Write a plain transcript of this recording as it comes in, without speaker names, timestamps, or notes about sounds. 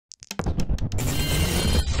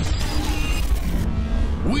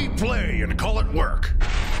We play and call it work.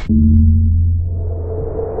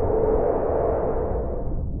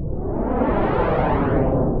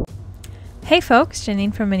 Hey folks,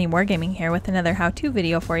 Janene from MiniWarGaming here with another how-to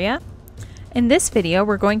video for you. In this video,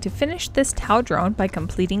 we're going to finish this Tau drone by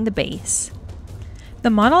completing the base.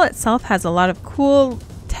 The model itself has a lot of cool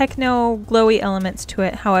techno glowy elements to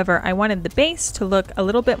it. However, I wanted the base to look a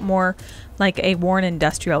little bit more like a worn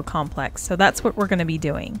industrial complex, so that's what we're going to be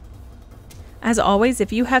doing. As always,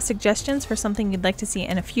 if you have suggestions for something you'd like to see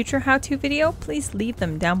in a future how-to video, please leave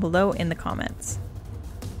them down below in the comments.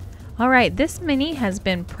 Alright, this Mini has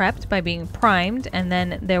been prepped by being primed, and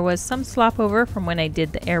then there was some slop over from when I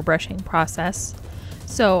did the airbrushing process.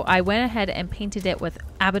 So I went ahead and painted it with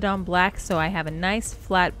Abaddon black, so I have a nice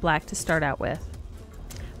flat black to start out with.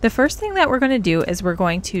 The first thing that we're going to do is we're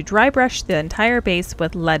going to dry brush the entire base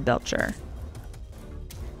with Leadbelcher.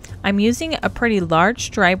 I'm using a pretty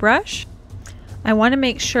large dry brush. I want to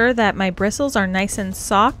make sure that my bristles are nice and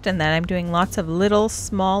soft and that I'm doing lots of little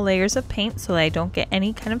small layers of paint so that I don't get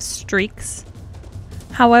any kind of streaks.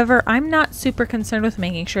 However, I'm not super concerned with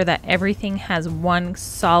making sure that everything has one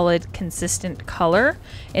solid, consistent color.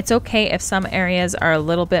 It's okay if some areas are a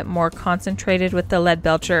little bit more concentrated with the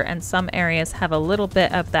Leadbelcher and some areas have a little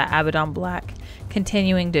bit of that Abaddon black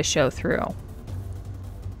continuing to show through.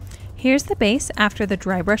 Here's the base after the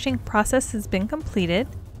dry brushing process has been completed.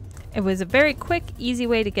 It was a very quick, easy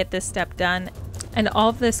way to get this step done, and all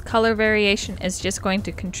of this color variation is just going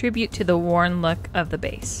to contribute to the worn look of the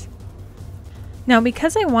base. Now,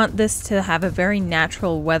 because I want this to have a very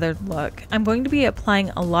natural weathered look, I'm going to be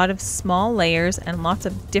applying a lot of small layers and lots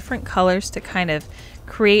of different colors to kind of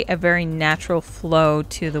create a very natural flow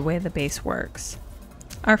to the way the base works.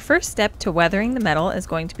 Our first step to weathering the metal is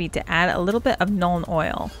going to be to add a little bit of Nuln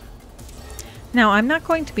Oil. Now, I'm not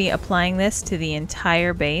going to be applying this to the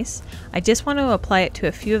entire base. I just want to apply it to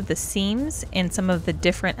a few of the seams in some of the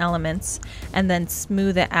different elements and then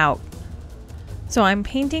smooth it out. So I'm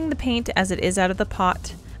painting the paint as it is out of the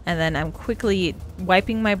pot, and then I'm quickly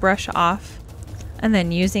wiping my brush off and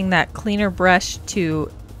then using that cleaner brush to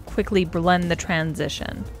quickly blend the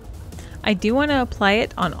transition. I do want to apply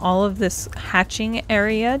it on all of this hatching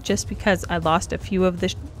area just because I lost a few of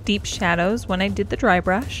the deep shadows when I did the dry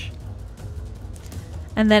brush.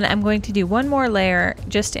 And then I'm going to do one more layer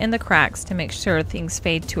just in the cracks to make sure things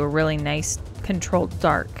fade to a really nice controlled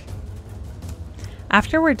dark.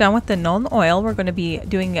 After we're done with the Nuln Oil, we're going to be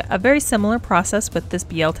doing a very similar process with this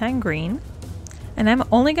Biel-Tan green. And I'm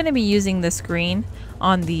only going to be using this green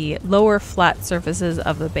on the lower flat surfaces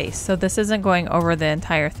of the base. So this isn't going over the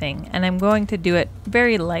entire thing, and I'm going to do it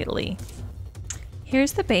very lightly.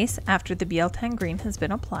 Here's the base after the Biel-Tan green has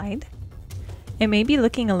been applied. It may be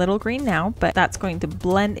looking a little green now, but that's going to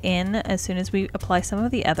blend in as soon as we apply some of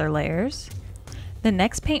the other layers. The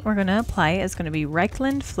next paint we're going to apply is going to be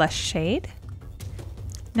Reichland Flesh Shade.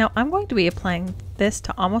 Now I'm going to be applying this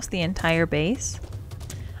to almost the entire base.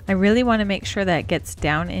 I really want to make sure that it gets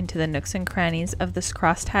down into the nooks and crannies of this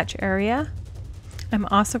crosshatch area. I'm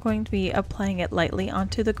also going to be applying it lightly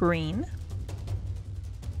onto the green.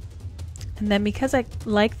 And then because I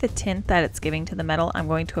like the tint that it's giving to the metal, I'm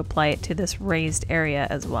going to apply it to this raised area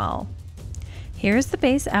as well. Here's the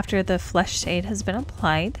base after the flesh shade has been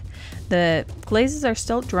applied. The glazes are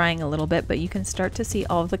still drying a little bit, but you can start to see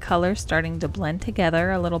all of the colors starting to blend together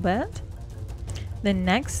a little bit. The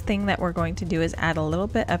next thing that we're going to do is add a little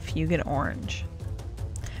bit of Fugid Orange.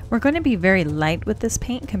 We're going to be very light with this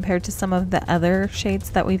paint compared to some of the other shades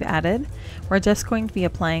that we've added. We're just going to be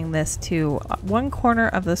applying this to one corner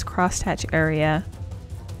of this crosshatch area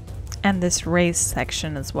and this raised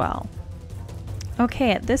section as well.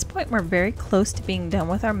 Okay, at this point we're very close to being done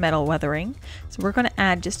with our metal weathering, so we're going to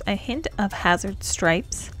add just a hint of Hazard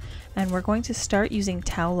Stripes, and we're going to start using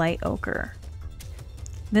Tau Light Ochre.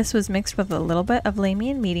 This was mixed with a little bit of Lamy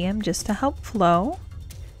and Medium just to help flow.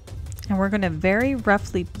 And we're going to very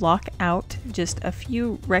roughly block out just a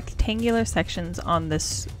few rectangular sections on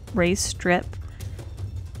this raised strip.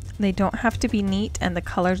 They don't have to be neat and the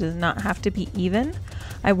color does not have to be even.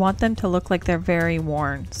 I want them to look like they're very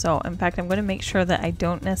worn. So in fact, I'm going to make sure that I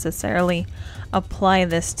don't necessarily apply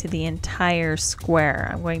this to the entire square.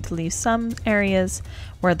 I'm going to leave some areas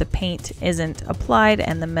where the paint isn't applied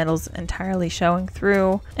and the metal's entirely showing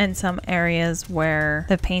through, and some areas where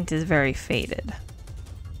the paint is very faded.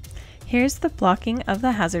 Here's the blocking of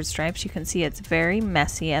the hazard stripes. You can see it's very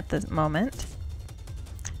messy at the moment.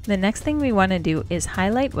 The next thing we want to do is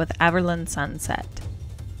highlight with Averland Sunset.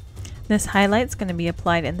 This highlight's going to be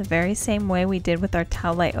applied in the very same way we did with our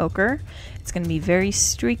Tau Light Ochre. It's going to be very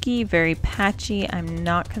streaky, very patchy. I'm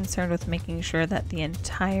not concerned with making sure that the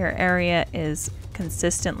entire area is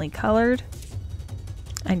consistently colored.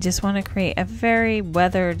 I just want to create a very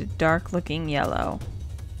weathered, dark looking yellow.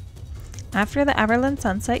 After the Everland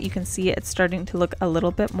sunset, you can see it's starting to look a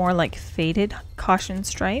little bit more like faded caution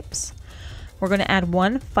stripes. We're going to add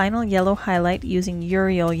one final yellow highlight using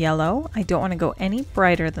Uriel yellow. I don't want to go any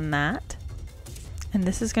brighter than that. And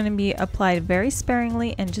this is going to be applied very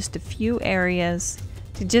sparingly in just a few areas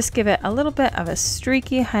to just give it a little bit of a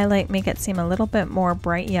streaky highlight, make it seem a little bit more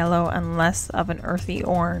bright yellow and less of an earthy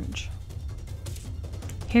orange.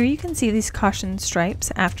 Here you can see these caution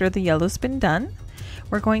stripes after the yellow's been done.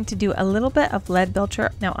 We're going to do a little bit of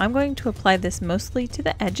Leadbelcher. Now I'm going to apply this mostly to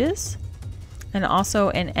the edges and also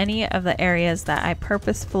in any of the areas that I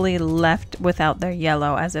purposefully left without their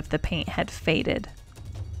yellow, as if the paint had faded.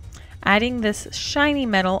 Adding this shiny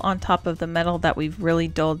metal on top of the metal that we've really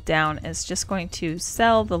dulled down is just going to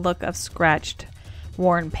sell the look of scratched,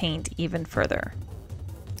 worn paint even further.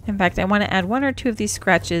 In fact, I want to add one or two of these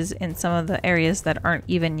scratches in some of the areas that aren't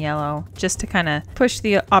even yellow, just to kind of push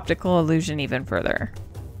the optical illusion even further.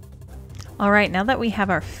 Alright, now that we have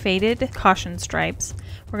our faded caution stripes,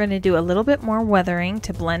 we're going to do a little bit more weathering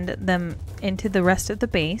to blend them into the rest of the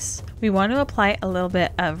base. We want to apply a little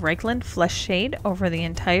bit of Reikland Flesh Shade over the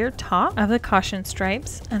entire top of the caution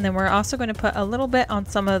stripes, and then we're also going to put a little bit on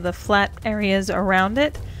some of the flat areas around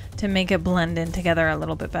it to make it blend in together a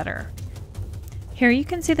little bit better. Here you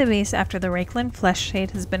can see the base after the Reikland Flesh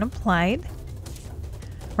Shade has been applied.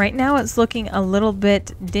 Right now it's looking a little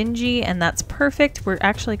bit dingy, and that's perfect. We're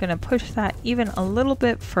actually going to push that even a little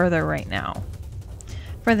bit further right now.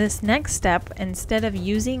 For this next step, instead of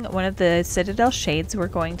using one of the Citadel shades, we're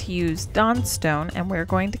going to use Dawnstone, and we're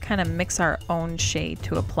going to kind of mix our own shade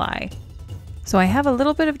to apply. So I have a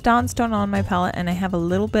little bit of Dawnstone on my palette, and I have a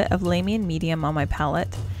little bit of Lamian Medium on my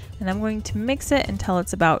palette, and I'm going to mix it until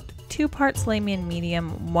it's about 2 parts Lamian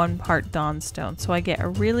Medium, 1 part Dawnstone, so I get a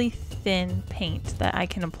really thin paint that I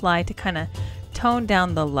can apply to kind of tone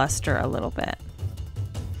down the luster a little bit.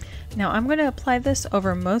 Now I'm going to apply this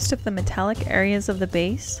over most of the metallic areas of the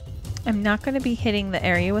base. I'm not going to be hitting the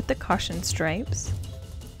area with the caution stripes,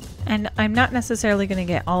 and I'm not necessarily going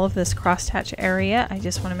to get all of this crosshatch area. I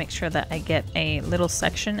just want to make sure that I get a little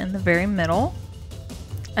section in the very middle,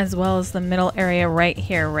 as well as the middle area right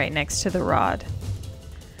here, right next to the rod.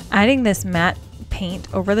 Adding this matte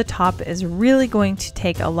paint over the top is really going to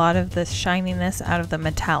take a lot of the shininess out of the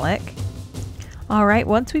metallic. Alright,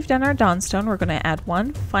 once we've done our Dawnstone, we're going to add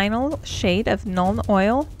one final shade of Nuln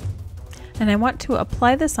Oil, and I want to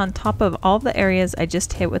apply this on top of all the areas I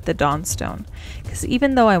just hit with the Dawnstone, because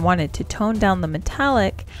even though I wanted to tone down the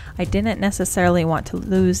metallic, I didn't necessarily want to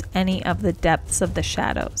lose any of the depths of the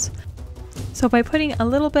shadows. So by putting a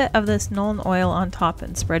little bit of this Nuln Oil on top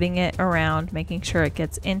and spreading it around, making sure it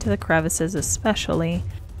gets into the crevices especially,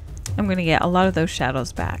 I'm going to get a lot of those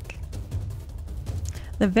shadows back.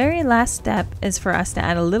 The very last step is for us to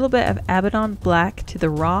add a little bit of Abaddon Black to the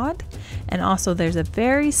rod, and also there's a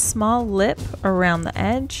very small lip around the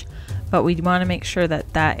edge, but we want to make sure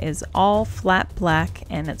that that is all flat black,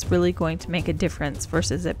 and it's really going to make a difference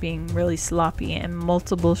versus it being really sloppy and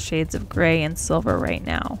multiple shades of gray and silver right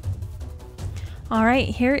now. Alright,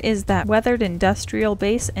 here is that weathered industrial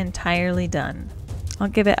base entirely done. I'll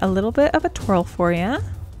give it a little bit of a twirl for you.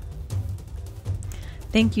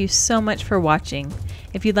 Thank you so much for watching.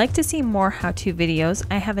 If you'd like to see more how-to videos,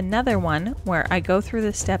 I have another one where I go through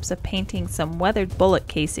the steps of painting some weathered bullet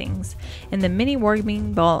casings in the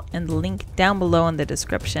MiniWarGaming vault, and the link down below in the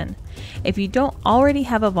description. If you don't already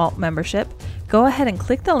have a vault membership, go ahead and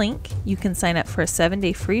click the link. You can sign up for a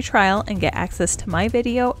 7-day free trial and get access to my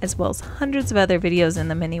video as well as hundreds of other videos in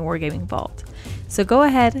the MiniWarGaming vault. So go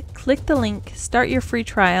ahead, click the link, start your free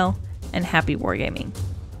trial, and happy wargaming.